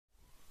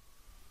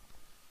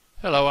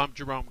Hello, I'm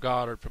Jerome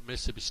Goddard from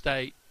Mississippi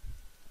State.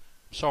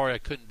 I'm sorry I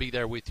couldn't be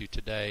there with you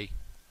today.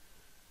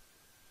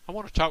 I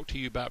want to talk to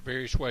you about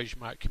various ways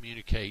you might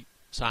communicate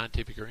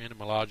scientific or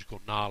entomological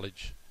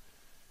knowledge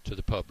to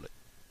the public.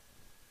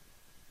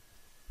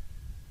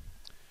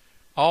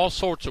 All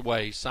sorts of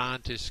ways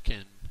scientists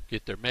can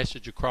get their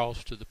message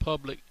across to the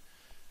public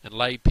and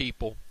lay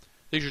people.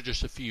 These are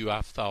just a few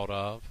I've thought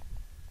of.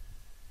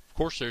 Of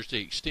course, there's the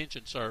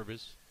Extension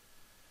Service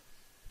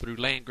through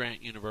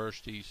land-grant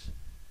universities,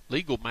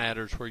 legal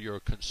matters where you're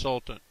a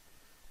consultant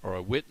or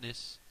a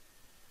witness,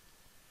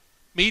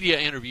 media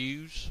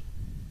interviews,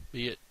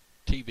 be it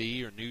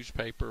TV or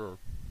newspaper or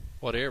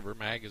whatever,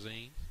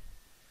 magazines,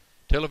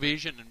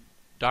 television and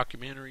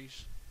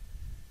documentaries,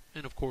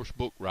 and of course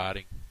book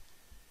writing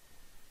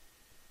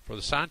for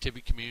the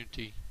scientific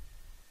community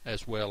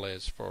as well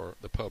as for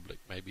the public,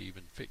 maybe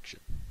even fiction.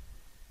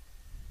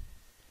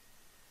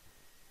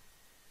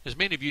 As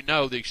many of you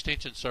know, the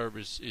Extension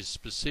Service is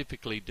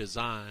specifically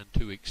designed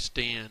to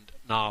extend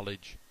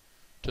knowledge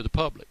to the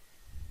public.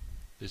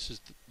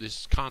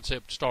 This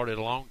concept started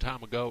a long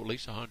time ago, at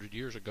least 100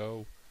 years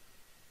ago,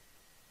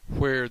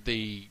 where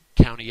the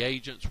county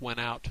agents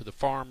went out to the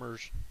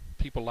farmers,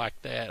 people like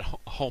that.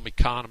 Home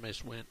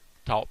economists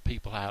taught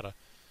people how to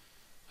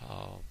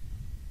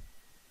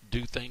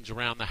do things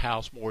around the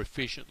house more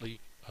efficiently.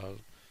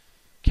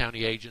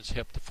 County agents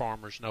helped the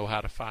farmers know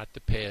how to fight the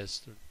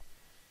pests and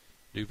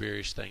do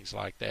various things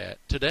like that.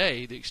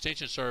 Today, the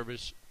Extension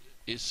Service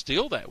is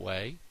still that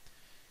way.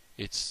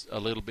 It's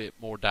a little bit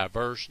more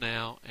diverse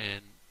now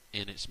and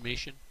in its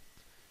mission,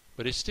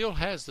 but it still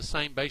has the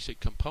same basic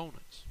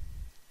components.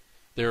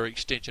 There are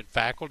extension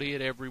faculty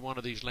at every one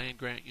of these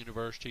land-grant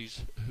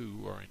universities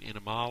who are in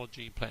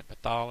entomology, plant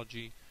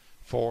pathology,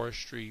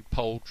 forestry,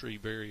 poultry,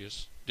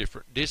 various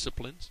different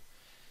disciplines,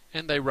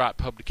 and they write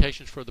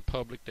publications for the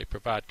public. They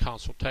provide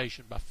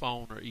consultation by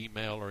phone or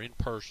email or in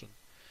person.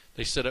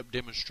 They set up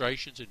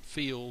demonstrations in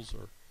fields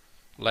or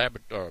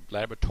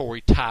laboratory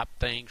type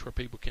things where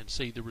people can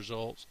see the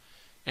results.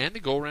 And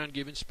they go around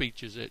giving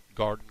speeches at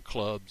garden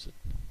clubs and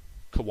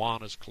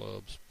Kiwanis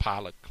clubs,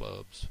 pilot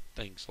clubs,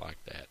 things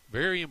like that.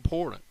 Very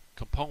important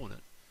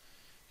component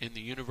in the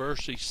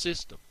university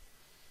system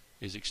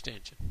is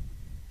extension.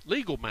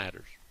 Legal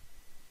matters.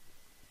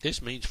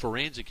 This means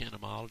forensic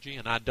entomology,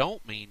 and I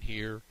don't mean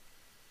here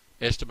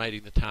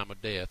estimating the time of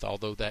death,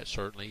 although that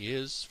certainly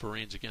is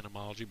forensic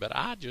entomology, but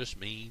I just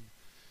mean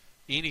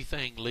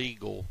anything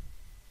legal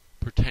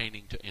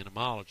pertaining to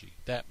entomology.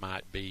 That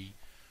might be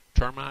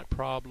termite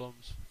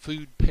problems,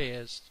 food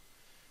pests,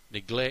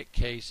 neglect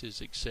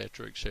cases,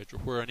 etc., etc.,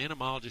 where an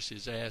entomologist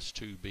is asked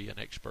to be an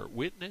expert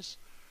witness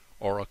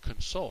or a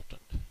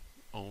consultant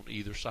on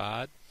either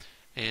side.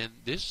 And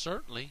this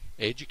certainly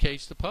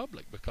educates the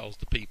public because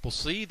the people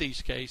see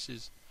these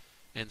cases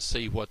and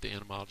see what the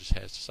entomologist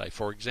has to say.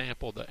 For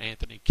example, the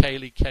Anthony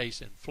Cayley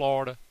case in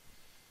Florida,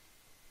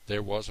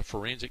 there was a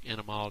forensic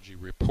entomology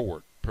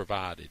report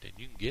provided, and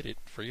you can get it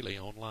freely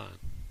online.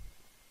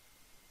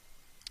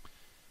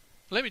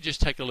 Let me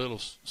just take a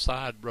little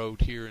side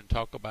road here and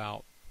talk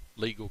about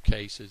legal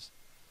cases.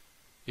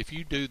 If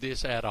you do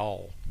this at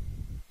all,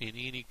 in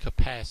any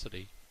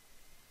capacity,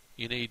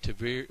 you need to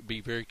be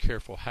very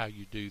careful how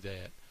you do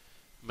that.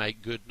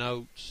 Make good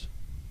notes,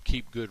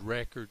 keep good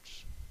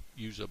records,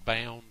 use a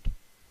bound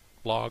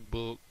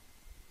logbook,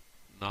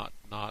 not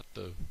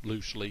the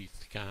loose leaf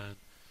kind,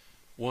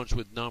 ones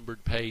with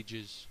numbered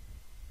pages.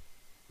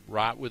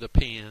 Write with a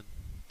pen,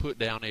 put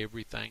down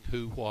everything,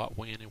 who, what,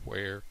 when, and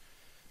where.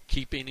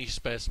 Keep any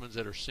specimens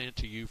that are sent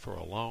to you for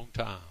a long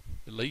time,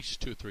 at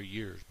least 2 or 3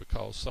 years,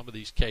 because some of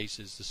these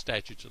cases, the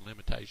statutes of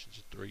limitations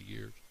are 3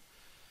 years.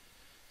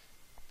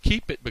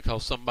 Keep it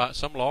because some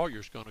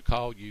lawyer's going to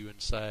call you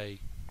and say,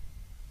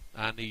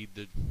 I need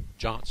the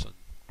Johnson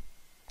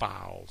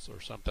files or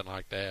something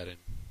like that, and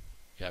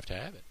you have to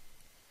have it.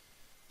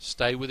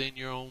 Stay within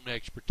your own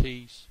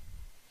expertise.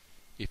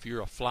 If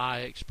you're a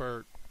fly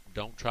expert,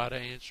 don't try to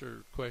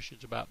answer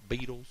questions about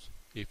beetles.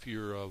 If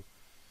you're a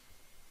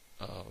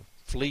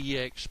flea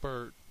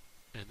expert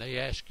and they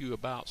ask you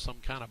about some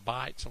kind of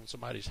bites on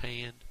somebody's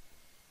hand,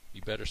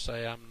 you better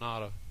say, I'm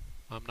not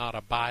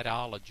a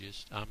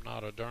biologist, I'm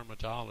not a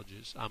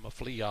dermatologist, I'm a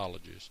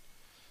fleaologist.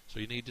 So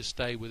you need to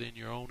stay within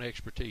your own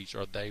expertise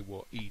or they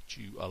will eat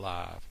you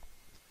alive.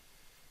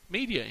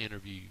 Media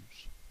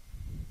interviews.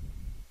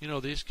 You know,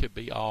 this could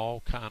be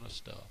all kind of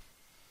stuff.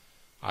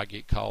 I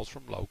get calls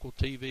from local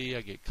TV,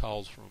 I get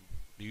calls from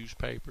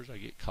newspapers, I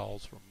get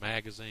calls from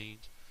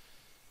magazines,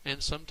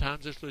 and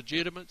sometimes it's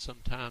legitimate,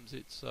 sometimes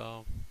it's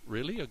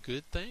really a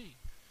good thing.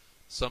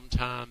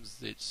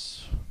 Sometimes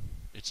it's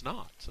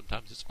not.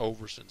 Sometimes it's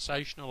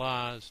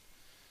over-sensationalized,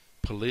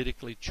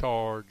 politically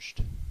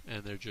charged,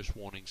 and they're just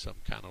wanting some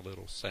kind of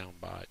little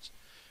sound bites.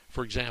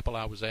 For example,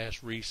 I was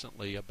asked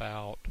recently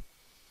about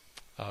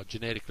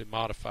genetically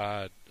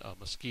modified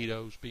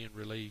mosquitoes being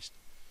released,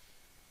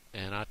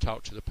 and I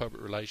talked to the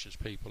public relations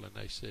people, and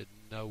they said,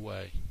 no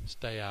way,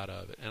 stay out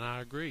of it. And I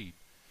agreed.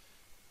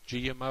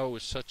 GMO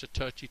is such a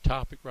touchy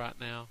topic right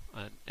now,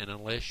 and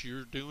unless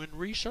you're doing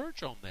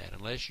research on that,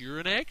 unless you're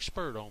an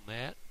expert on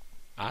that,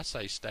 I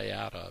say stay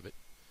out of it,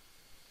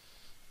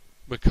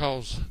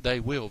 because they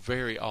will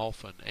very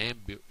often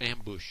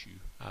ambush you.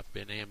 I've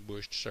been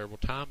ambushed several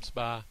times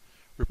by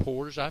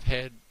reporters. I've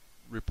had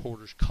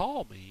reporters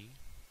call me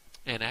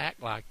and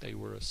act like they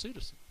were a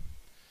citizen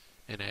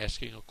and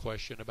asking a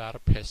question about a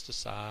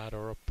pesticide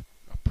or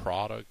a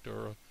product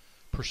or a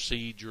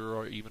procedure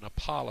or even a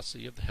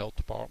policy of the health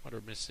department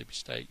or Mississippi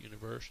State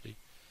University,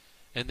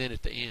 and then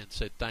at the end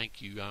said,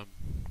 "Thank you, I'm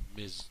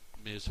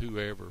Ms.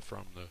 Whoever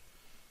from the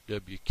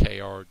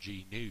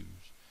WKRG News."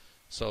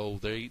 So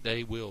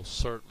they will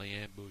certainly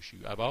ambush you.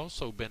 I've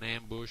also been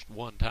ambushed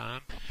one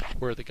time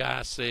where the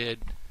guy said,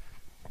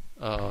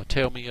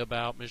 "Tell me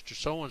about Mr.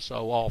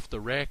 So-and-so off the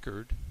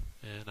record,"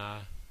 and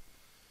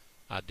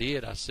I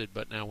did. I said,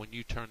 "But now when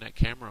you turn that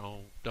camera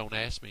on, don't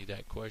ask me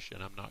that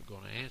question. I'm not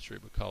going to answer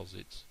it because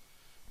it's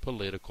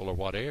political or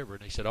whatever."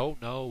 And he said, "Oh,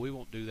 no, we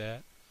won't do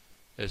that."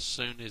 As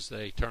soon as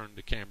they turned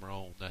the camera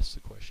on, that's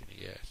the question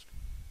he asked.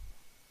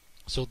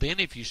 So then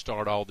if you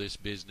start all this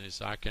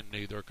business, I can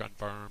neither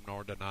confirm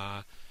nor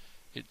deny,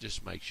 it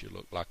just makes you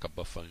look like a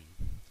buffoon.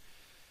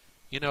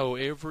 You know,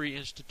 every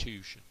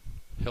institution,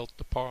 health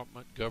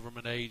department,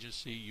 government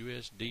agency,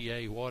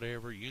 USDA,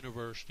 whatever,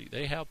 university,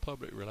 they have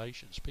public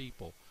relations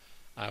people.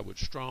 I would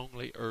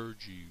strongly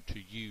urge you to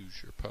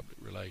use your public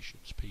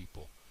relations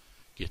people.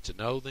 Get to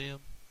know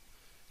them.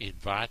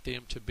 Invite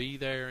them to be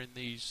there in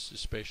these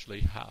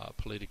especially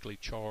politically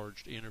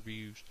charged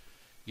interviews.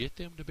 Get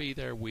them to be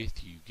there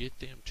with you. Get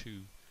them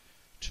to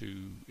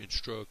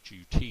instruct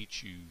you,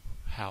 teach you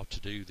how to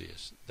do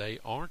this. They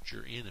aren't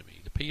your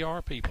enemy. The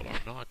PR people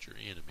are not your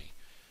enemy.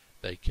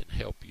 They can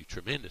help you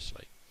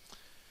tremendously.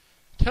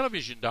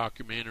 Television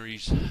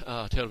documentaries,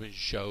 television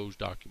shows,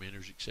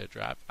 documentaries,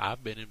 etc.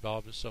 I've been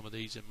involved in some of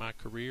these in my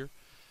career.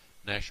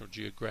 National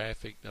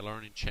Geographic, the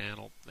Learning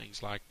Channel,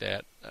 things like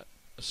that.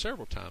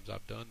 Several times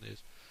I've done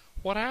this.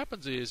 What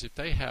happens is if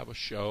they have a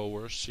show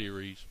or a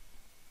series,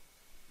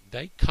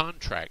 they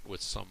contract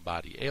with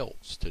somebody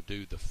else to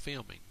do the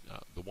filming.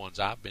 The ones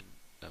I've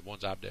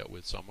dealt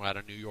with, some out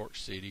of New York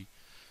City,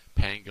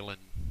 Pangolin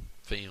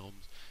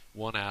Films,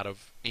 one out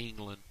of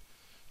England,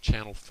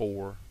 Channel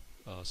 4,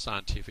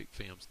 Scientific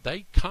Films.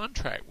 They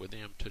contract with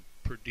them to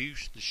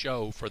produce the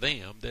show for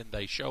them, then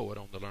they show it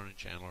on the Learning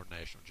Channel or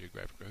National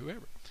Geographic or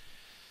whoever.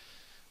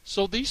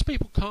 So these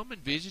people come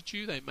and visit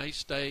you. They may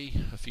stay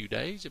a few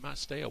days, they might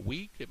stay a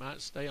week, they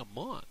might stay a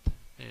month,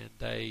 and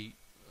they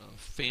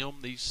film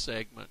these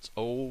segments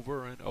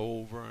over and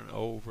over and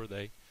over.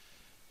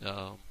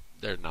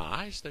 They're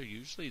nice. They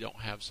usually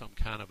don't have some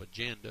kind of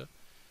agenda,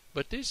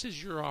 but this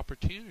is your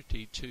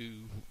opportunity to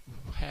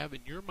have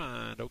in your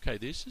mind, okay,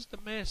 this is the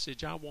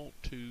message I want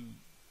to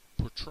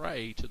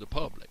portray to the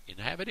public, and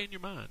have it in your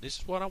mind. This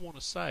is what I want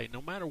to say.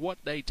 No matter what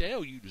they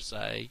tell you to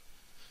say,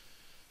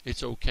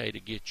 it's okay to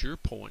get your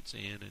points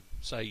in and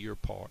say your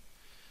part.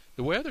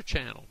 The Weather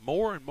Channel,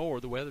 more and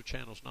more, the Weather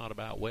Channel's not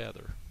about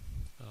weather.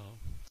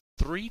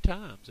 3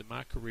 times in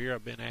my career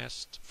I've been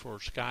asked for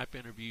Skype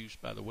interviews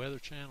by the Weather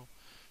Channel,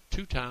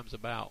 2 times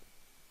about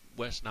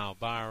West Nile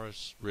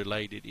virus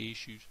related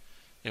issues,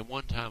 and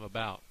 1 time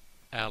about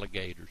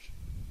alligators.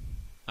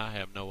 I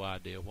have no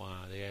idea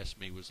why. They asked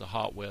me, was the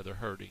hot weather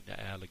hurting the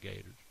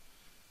alligators?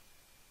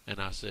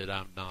 And I said,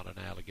 I'm not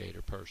an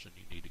alligator person.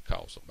 You need to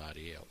call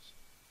somebody else.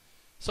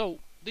 So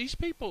these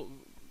people,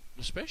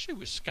 especially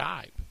with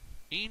Skype,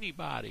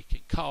 anybody can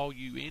call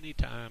you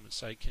anytime and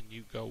say, can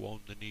you go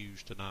on the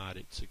news tonight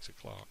at 6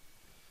 o'clock?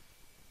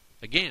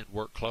 Again,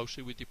 work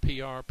closely with your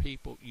PR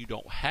people. You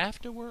don't have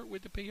to work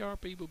with the PR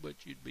people, but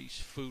you'd be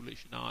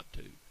foolish not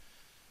to.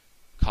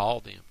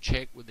 Call them,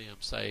 check with them,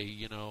 say,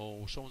 you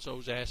know,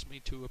 so-and-so's asked me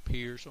to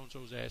appear,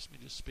 so-and-so's asked me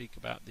to speak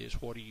about this.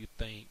 What do you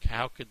think?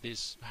 How could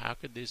this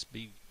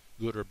be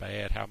good or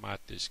bad? How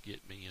might this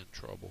get me in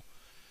trouble?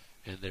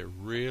 And they're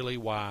really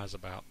wise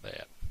about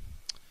that.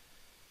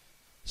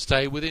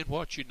 Stay within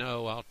what you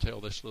know. I'll tell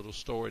this little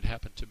story. It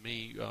happened to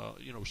me,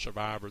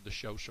 Survivor, the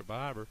show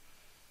Survivor.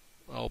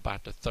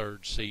 About the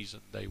 3rd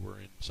season, they were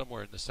in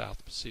somewhere in the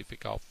South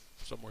Pacific, off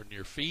somewhere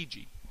near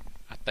Fiji,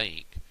 I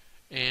think.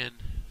 And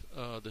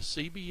the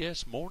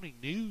CBS Morning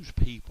News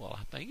people,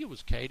 I think it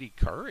was Katie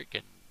Couric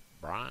and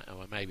Brian,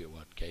 well, maybe it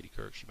wasn't Katie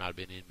Couric, she might have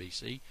been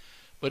NBC,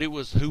 but it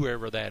was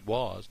whoever that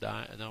was,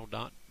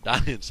 not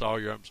Diane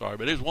Sawyer, I'm sorry,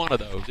 but it was one of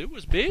those. It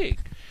was big.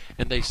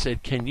 And they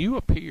said, can you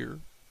appear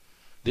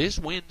this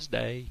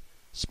Wednesday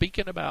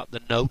speaking about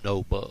the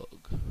no-no bug?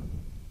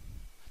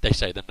 They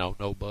say the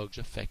no-no bug's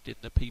affecting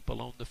the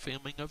people on the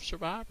filming of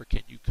Survivor.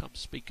 Can you come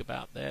speak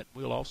about that?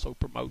 We'll also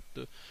promote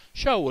the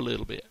show a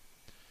little bit.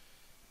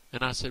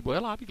 And I said,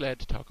 well, I'll be glad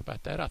to talk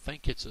about that. I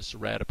think it's a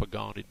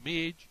ceratopogonid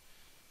midge.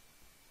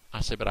 I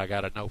said, but I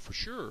got to know for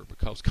sure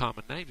because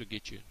common names will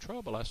get you in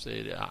trouble. I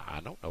said, I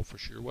don't know for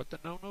sure what the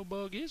no-no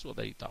bug is. Well,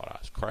 they thought I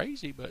was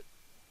crazy, but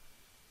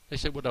they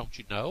said, well, don't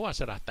you know? I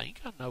said, I think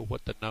I know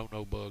what the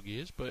no-no bug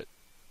is, but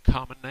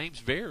common names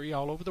vary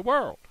all over the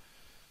world.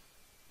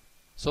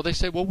 So they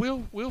said, well,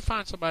 we'll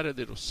find somebody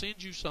that'll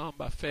send you some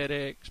by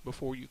FedEx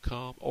before you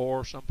come,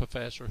 or some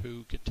professor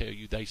who can tell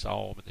you they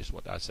saw them and this is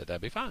what I said.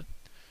 That'd be fine.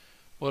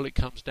 Well, it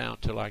comes down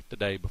to like the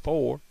day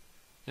before,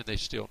 and they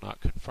still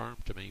not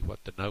confirmed to me what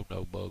the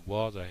no-no bug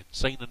was. I hadn't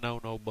seen the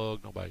no-no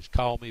bug. Nobody's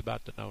called me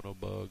about the no-no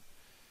bug.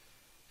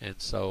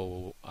 And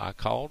so I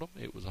called them.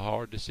 It was a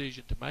hard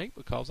decision to make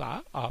because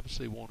I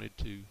obviously wanted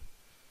to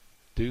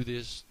do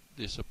this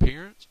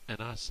appearance,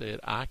 and I said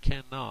I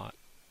cannot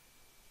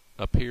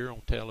appear on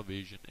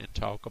television and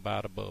talk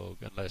about a bug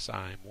unless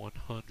I am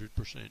 100%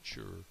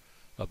 sure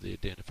of the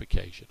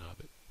identification of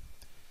it.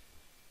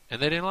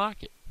 And they didn't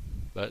like it,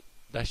 but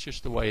that's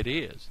just the way it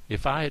is.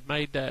 If I had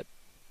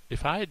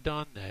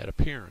done that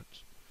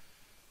appearance,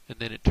 and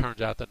then it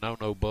turns out the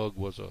no-no bug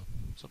was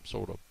some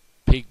sort of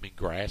pygmy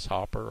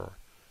grasshopper or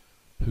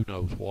who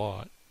knows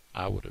what,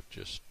 I would have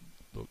just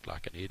looked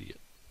like an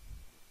idiot.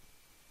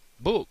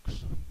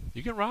 Books.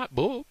 You can write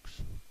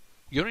books.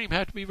 You don't even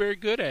have to be very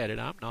good at it.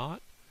 I'm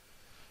not.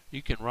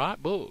 You can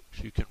write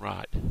books. You can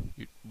write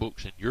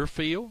books in your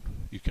field.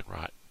 You can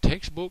write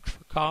textbooks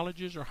for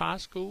colleges or high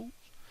schools.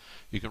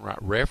 You can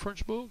write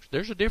reference books.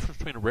 There's a difference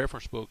between a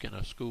reference book and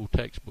a school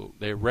textbook.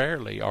 They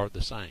rarely are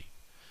the same.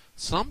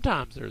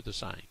 Sometimes they're the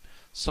same.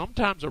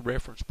 Sometimes a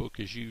reference book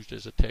is used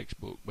as a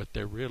textbook, but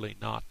they're really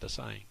not the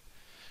same.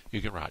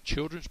 You can write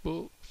children's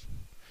books.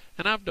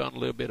 And I've done a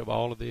little bit of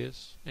all of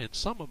this, and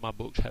some of my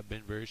books have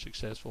been very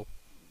successful.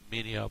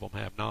 Many of them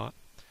have not.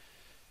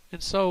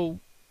 And so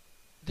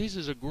this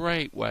is a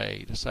great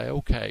way to say,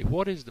 okay,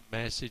 what is the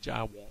message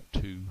I want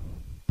to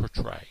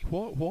portray?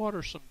 What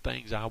are some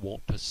things I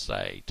want to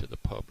say to the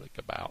public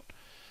about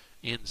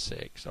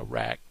insects,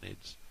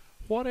 arachnids,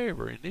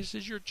 whatever? And this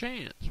is your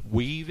chance.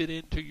 Weave it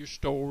into your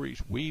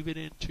stories. Weave it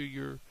into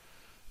your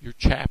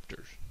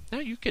chapters. Now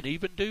you can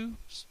even do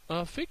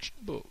fiction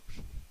books.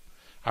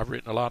 I've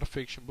written a lot of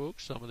fiction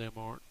books. Some of them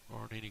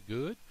aren't any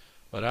good,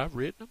 but I've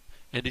written them.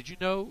 And did you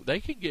know they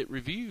can get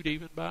reviewed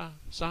even by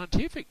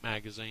scientific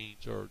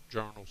magazines or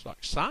journals like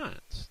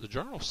Science? The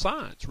journal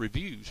Science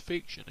reviews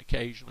fiction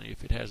occasionally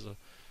if it has a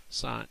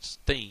science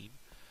theme.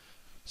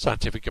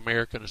 Scientific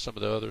American and some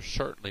of the others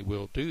certainly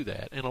will do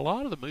that. And a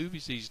lot of the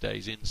movies these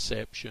days,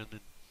 Inception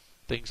and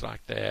things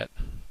like that,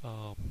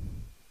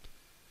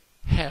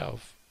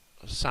 have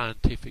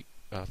scientific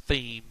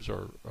themes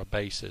or a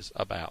basis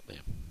about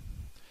them.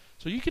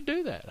 So you can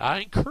do that. I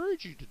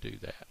encourage you to do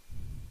that.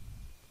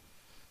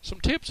 Some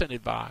tips and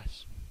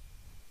advice.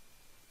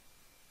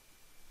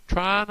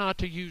 Try not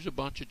to use a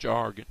bunch of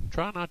jargon.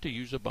 Try not to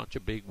use a bunch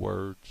of big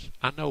words.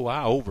 I know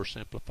I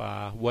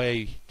oversimplify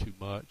way too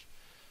much,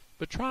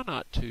 but try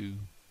not to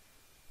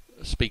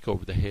speak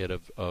over the head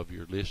of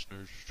your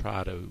listeners.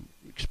 Try to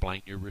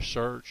explain your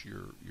research,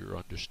 your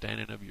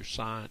understanding of your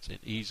science in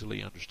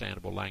easily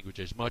understandable language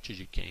as much as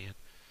you can.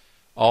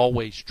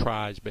 Always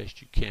try as best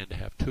you can to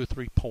have 2 or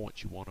 3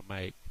 points you want to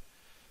make.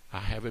 I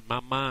have in my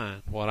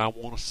mind what I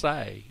want to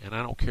say, and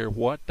I don't care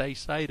what they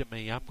say to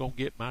me, I'm going to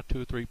get my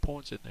 2 or 3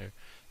 points in there.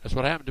 That's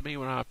what happened to me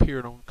when I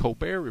appeared on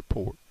Colbert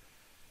Report.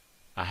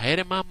 I had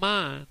in my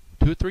mind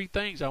 2 or 3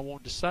 things I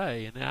wanted to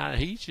say, and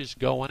he's just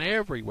going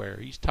everywhere.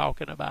 He's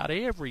talking about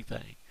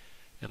everything.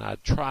 And I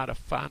try to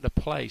find a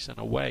place and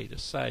a way to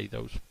say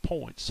those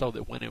points so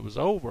that when it was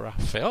over, I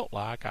felt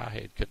like I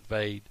had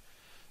conveyed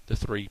the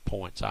 3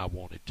 points I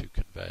wanted to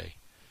convey.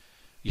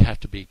 You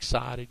have to be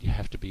excited. You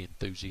have to be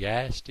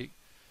enthusiastic.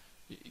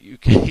 You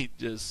can't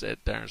just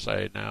sit there and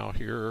say, now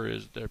here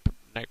is the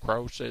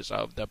necrosis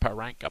of the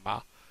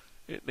parenchyma.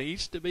 It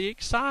needs to be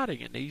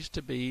exciting. It needs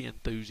to be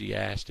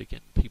enthusiastic,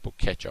 and people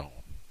catch on.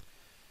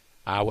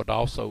 I would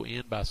also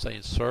end by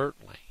saying,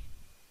 certainly,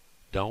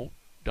 don't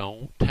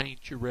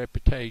taint your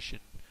reputation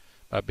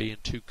by being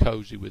too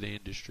cozy with the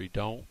industry.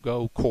 Don't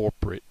go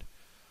corporate.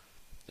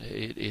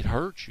 It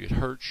hurts you. It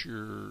hurts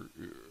your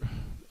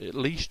at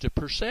least a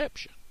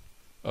perception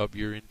of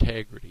your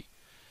integrity.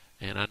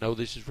 And I know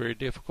this is very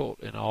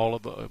difficult in all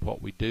of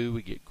what we do.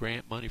 We get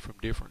grant money from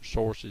different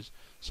sources,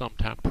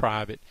 sometimes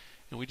private,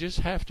 and we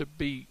just have to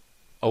be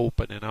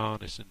open and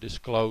honest and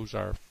disclose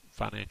our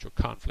financial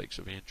conflicts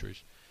of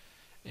interest.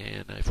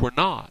 And if we're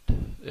not,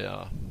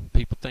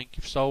 people think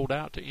you've sold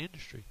out to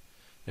industry,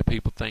 and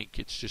people think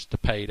it's just a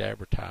paid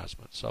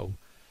advertisement. So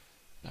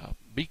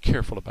be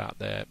careful about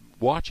that.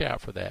 Watch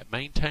out for that.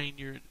 Maintain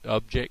your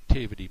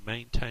objectivity.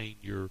 Maintain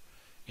your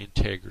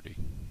integrity.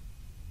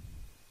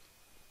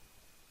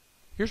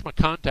 Here's my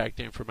contact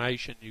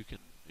information. You can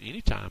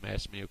anytime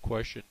ask me a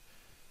question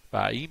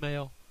by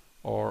email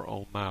or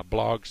on my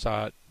blog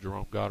site,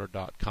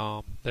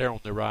 JeromeGoddard.com. There on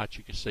the right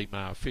you can see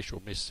my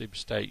official Mississippi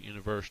State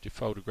University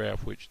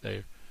photograph, which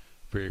they're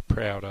very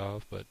proud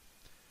of. But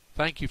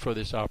thank you for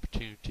this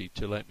opportunity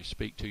to let me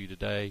speak to you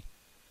today.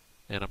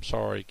 And I'm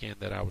sorry again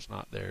that I was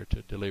not there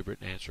to deliver it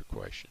and answer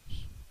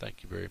questions.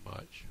 Thank you very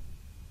much.